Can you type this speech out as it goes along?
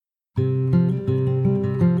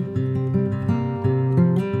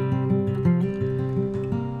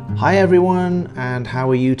Hi everyone, and how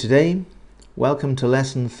are you today? Welcome to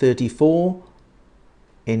lesson 34,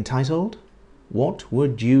 entitled, What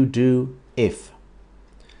Would You Do If?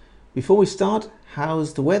 Before we start,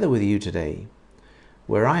 how's the weather with you today?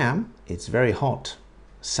 Where I am, it's very hot,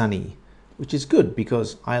 sunny, which is good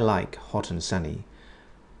because I like hot and sunny.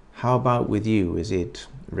 How about with you? Is it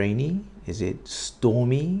rainy? Is it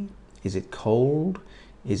stormy? Is it cold?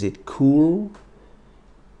 Is it cool?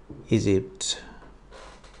 Is it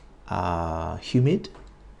humid?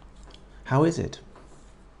 How is it?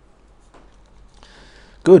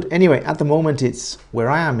 Good. Anyway, at the moment it's where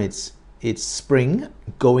I am, it's spring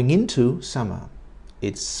going into summer.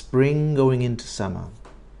 It's spring going into summer.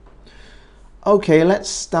 Okay, let's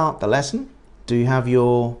start the lesson. Do you have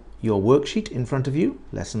your worksheet in front of you?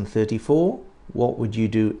 Lesson 34. What would you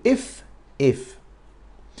do if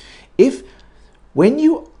when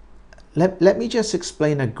you let me just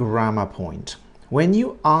explain a grammar point. When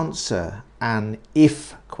you answer an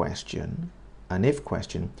if question,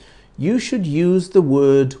 you should use the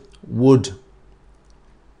word would.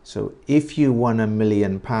 So if you won £1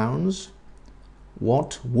 million,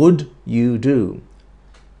 what would you do?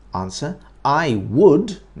 Answer, I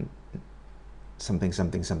would something,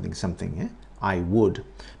 something, something, something. Yeah? I would.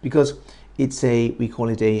 Because we call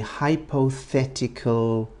it a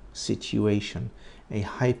hypothetical situation, a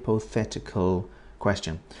hypothetical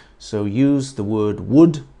question. So use the word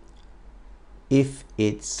would if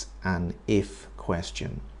it's an if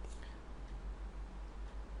question.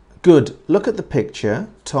 Good. Look at the picture,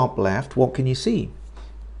 top left. What can you see?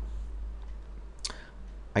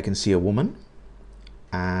 I can see a woman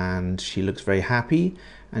and she looks very happy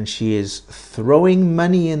and she is throwing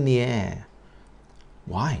money in the air.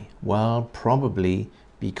 Why? Well, probably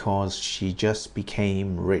because she just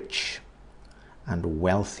became rich and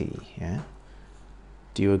wealthy. Yeah?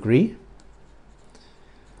 Do you agree?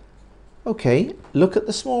 Okay, look at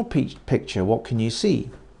the small picture. What can you see?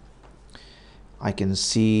 I can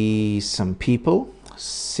see some people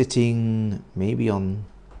sitting maybe on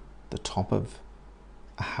the top of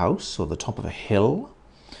a house or the top of a hill.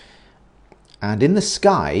 And in the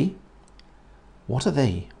sky, what are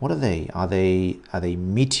they? What are they? Are they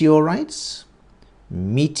meteorites?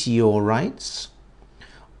 Meteorites?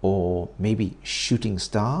 Or maybe shooting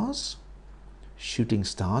stars? Shooting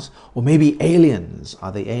stars, or maybe aliens.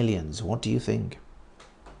 Are they aliens? What do you think?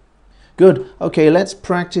 Good. Okay, let's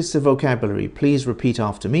practice the vocabulary. Please repeat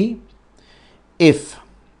after me. If,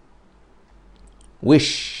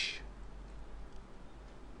 wish,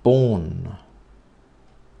 born,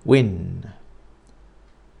 win,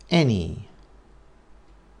 any,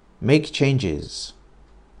 make changes,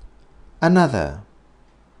 another,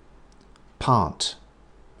 part,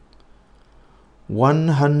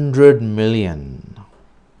 100 million.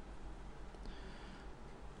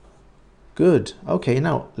 Good. Okay,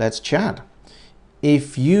 now let's chat.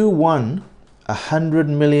 If you won $100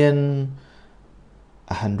 million,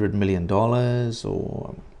 $100 million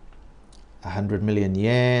or 100 million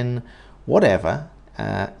yen, whatever,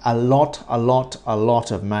 a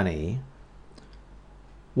lot of money,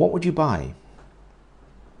 what would you buy?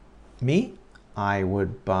 Me? I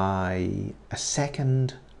would buy a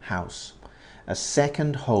second house. A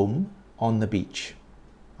second home on the beach,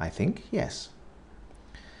 I think, yes.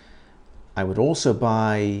 I would also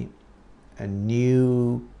buy a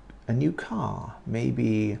new car,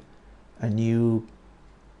 maybe a new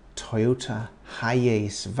Toyota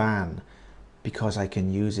Hiace van, because I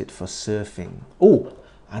can use it for surfing. Oh,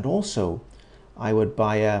 and also I would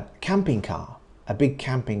buy a camping car, a big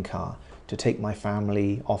camping car to take my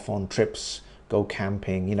family off on trips, go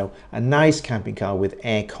camping, you know, a nice camping car with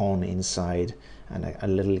aircon inside and a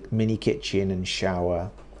little mini kitchen and shower.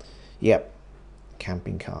 Yep,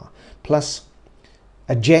 camping car. Plus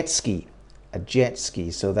a jet ski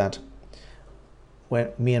so that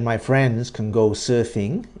when me and my friends can go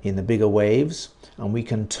surfing in the bigger waves and we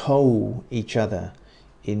can tow each other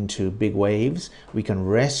into big waves. We can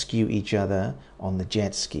rescue each other on the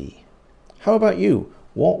jet ski. How about you?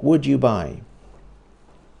 What would you buy?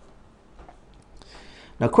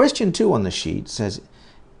 Now, question 2 on the sheet says,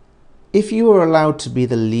 if you were allowed to be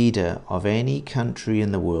the leader of any country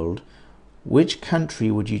in the world, which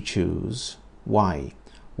country would you choose? Why?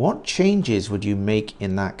 What changes would you make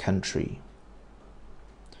in that country?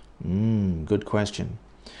 Good question.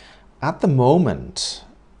 At the moment,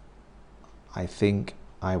 I think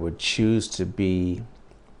I would choose to be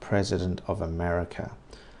President of America.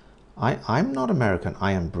 I'm not American,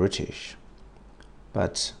 I am British,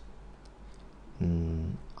 but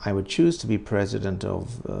I would choose to be president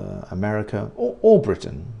of America or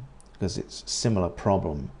Britain because it's a similar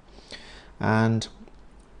problem. And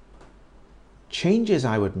changes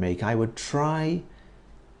I would make, I would try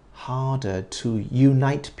harder to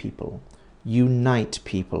unite people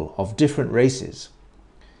of different races.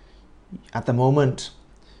 At the moment,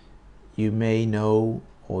 you may know,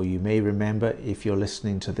 or you may remember if you're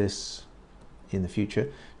listening to this in the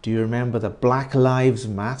future, do you remember the Black Lives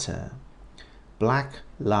Matter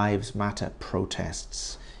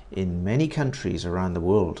protests in many countries around the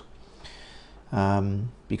world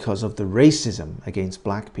because of the racism against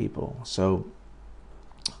black people? So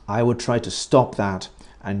I would try to stop that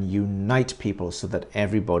and unite people so that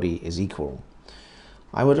everybody is equal.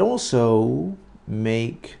 I would also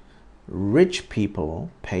make rich people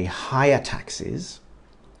pay higher taxes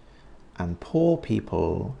and poor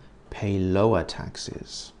people pay lower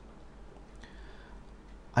taxes.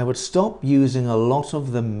 I would stop using a lot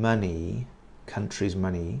of the money, country's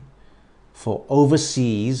money, for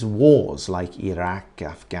overseas wars like Iraq,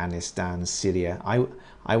 Afghanistan, Syria.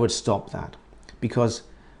 I would stop that because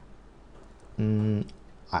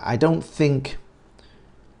I don't think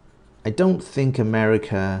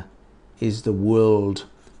America is the world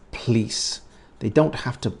police. They don't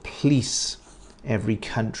have to police every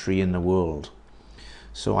country in the world.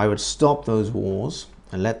 So I would stop those wars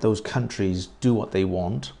and let those countries do what they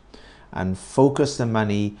want and focus the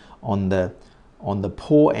money on the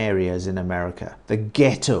poor areas in America, the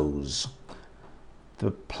ghettos,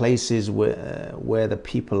 the places where the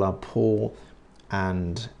people are poor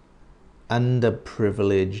and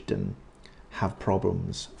underprivileged and have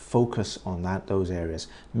problems. Focus on those areas,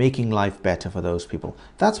 making life better for those people.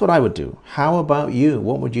 That's what I would do. How about you?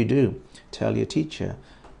 What would you do? Tell your teacher,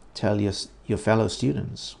 tell your fellow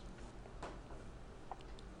students.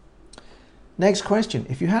 Next question.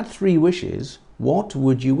 If you had 3 wishes, what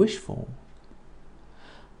would you wish for?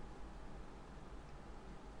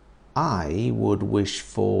 I would wish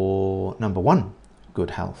for, number 1,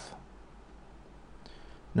 good health.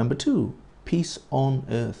 Number 2, peace on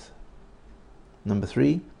earth. Number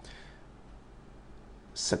 3,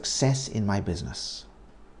 success in my business.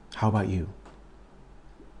 How about you?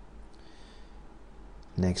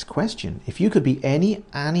 Next question. If you could be any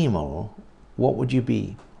animal, what would you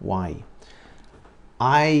be? Why?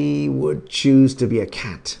 I would choose to be a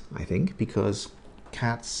cat, I think, because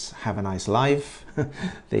cats have a nice life.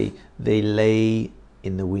 They lay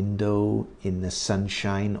in the window in the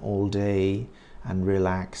sunshine all day and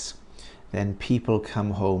relax. Then people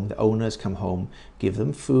come home, the owners come home, give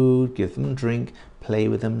them food, give them drink, play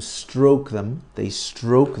with them, stroke them. They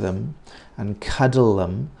stroke them and cuddle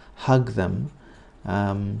them, hug them.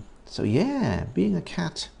 So yeah, being a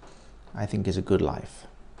cat, I think, is a good life.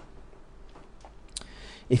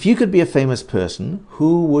 If you could be a famous person,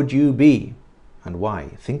 who would you be and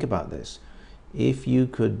why? Think about this. If you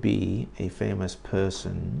could be a famous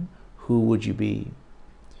person, who would you be?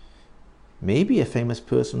 Maybe a famous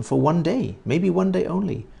person for one day, maybe one day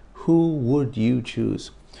only. Who would you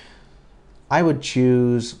choose? I would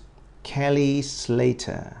choose Kelly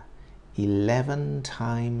Slater, 11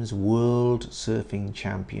 times world surfing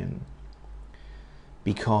champion,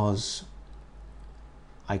 because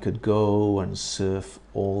I could go and surf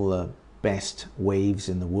all the best waves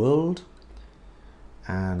in the world,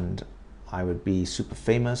 and I would be super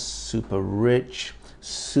famous, super rich,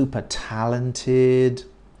 super talented.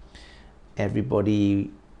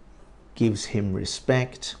 Everybody gives him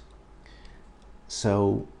respect.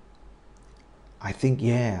 So I think,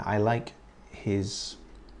 yeah, I like his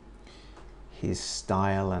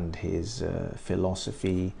style and his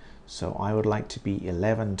philosophy. So I would like to be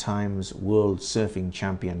 11 times world surfing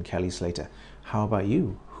champion Kelly Slater. How about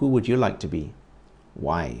you? Who would you like to be?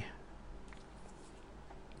 Why?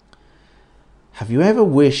 Have you ever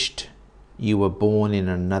wished you were born in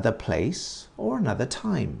another place or another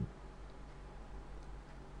time?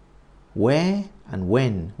 Where and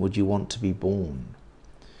when would you want to be born?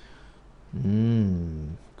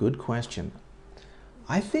 Good question.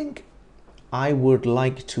 I think I would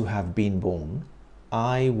like to have been born.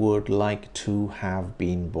 I would like to have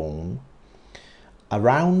been born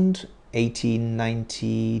around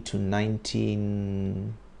 1890 to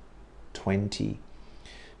 1920,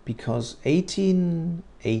 because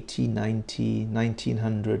 1880, 90,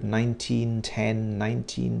 1900, 1910,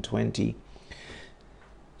 1920,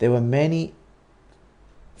 there were many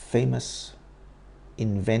famous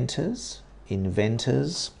inventors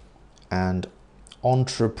and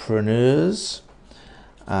entrepreneurs,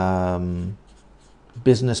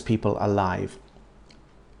 business people alive,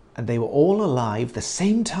 and they were all alive the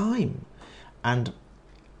same time. And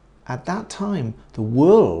at that time, the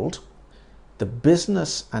world, the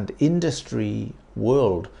business and industry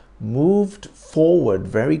world, moved forward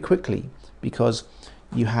very quickly because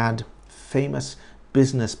you had famous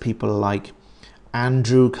business people like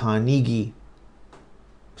Andrew Carnegie,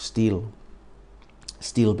 steel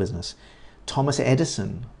business. Thomas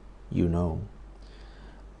Edison, you know.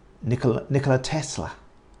 Nikola Tesla,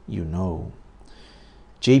 you know.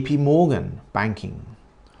 JP Morgan, banking.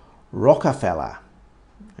 Rockefeller,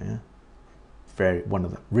 yeah, one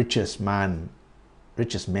of the richest men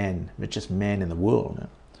in the world. Yeah.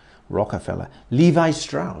 Rockefeller. Levi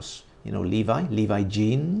Strauss, you know Levi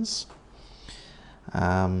jeans.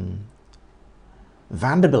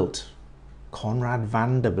 Vanderbilt, Conrad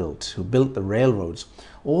Vanderbilt, who built the railroads.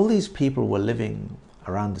 All these people were living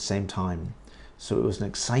around the same time, so it was an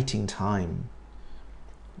exciting time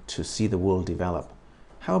to see the world develop.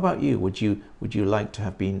 How about you? Would you like to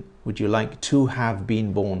have been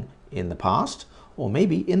born in the past, or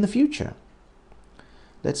maybe in the future?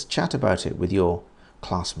 Let's chat about it with your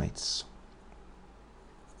classmates.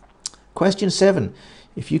 Question 7.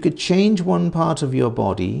 If you could change one part of your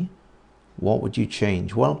body, what would you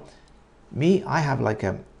change? Well, me, I have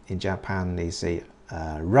in Japan they say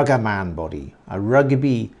a ruggerman body, a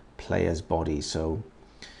rugby player's body. So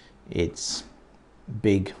it's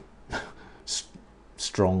big,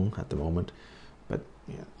 strong at the moment, but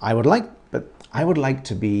yeah, I would like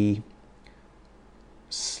to be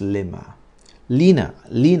slimmer, leaner.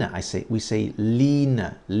 We say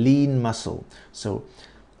leaner, lean muscle. So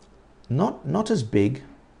not as big.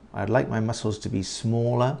 I'd like my muscles to be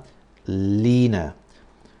smaller, leaner,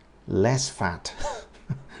 less fat.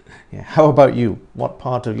 Yeah. How about you? What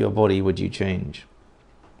part of your body would you change?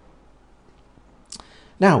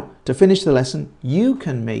 Now, to finish the lesson, you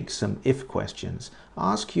can make some if questions.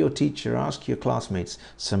 Ask your teacher, ask your classmates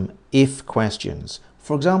some if questions.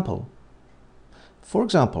 For example,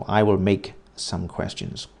 I will make some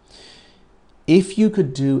questions. If you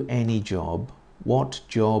could do any job, what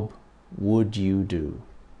job would you do?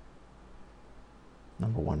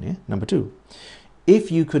 Number 1, yeah? Number 2,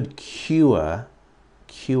 if you could cure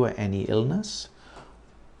any illness,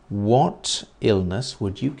 what illness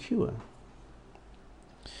would you cure?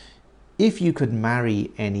 If you could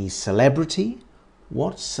marry any celebrity,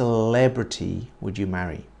 what celebrity would you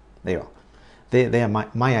marry? There you are. They are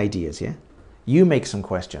my ideas, yeah? You make some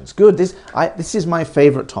questions. Good. This is my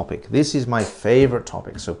favorite topic.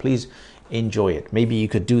 So please enjoy it. Maybe you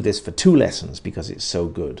could do this for 2 lessons because it's so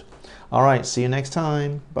good. All right. See you next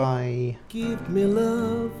time. Bye. Give me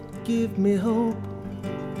love. Give me hope.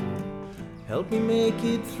 Help me make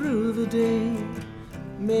it through the day.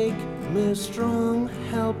 Make me strong.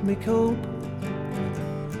 Help me cope.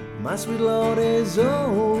 My sweet Lord is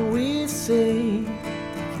always say.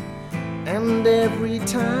 And every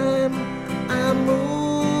time I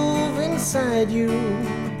move inside you,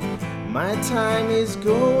 my time is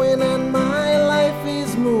going and my life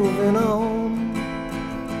is moving on.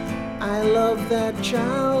 I love that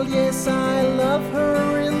child, yes, I love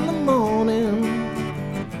her in the morning.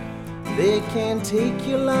 They can take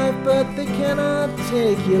your life, but they cannot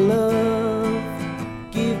take your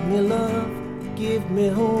love. Give me love, give me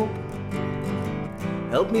hope.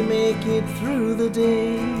 Help me make it through the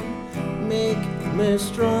day. Make me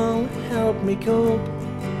strong, help me cope.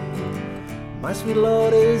 My sweet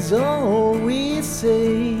Lord is all we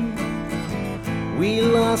say. We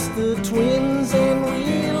lost the twins and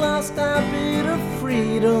we lost our bit of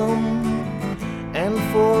freedom. And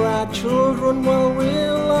for our children, well,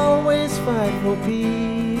 we'll always fight for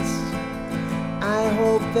peace. I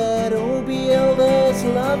hope that OBL does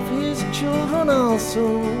love his children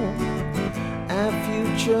also. Our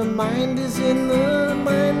future mind is in the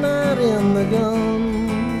mind, not in the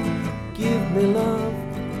gun. Give me love,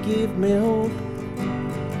 give me hope.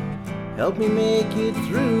 Help me make it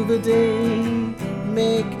through the day.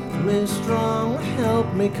 Make me strong,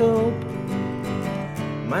 help me cope.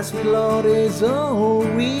 My sweet Lord is all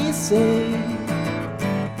we say.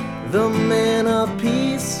 The men of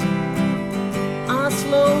peace are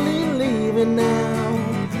slowly leaving now.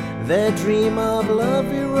 Their dream of love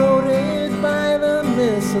eroded by the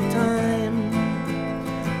mist of time.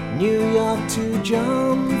 New York to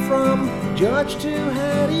John, from George to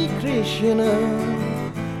Hare Krishna.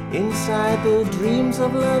 Inside the dreams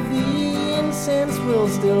of love, the incense will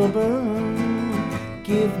still burn.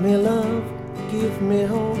 Give me love, give me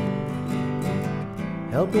hope.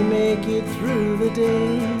 Help me make it through the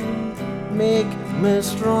day. Make me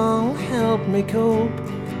strong, help me cope.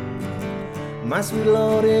 My sweet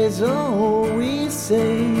Lord is all we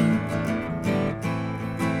say.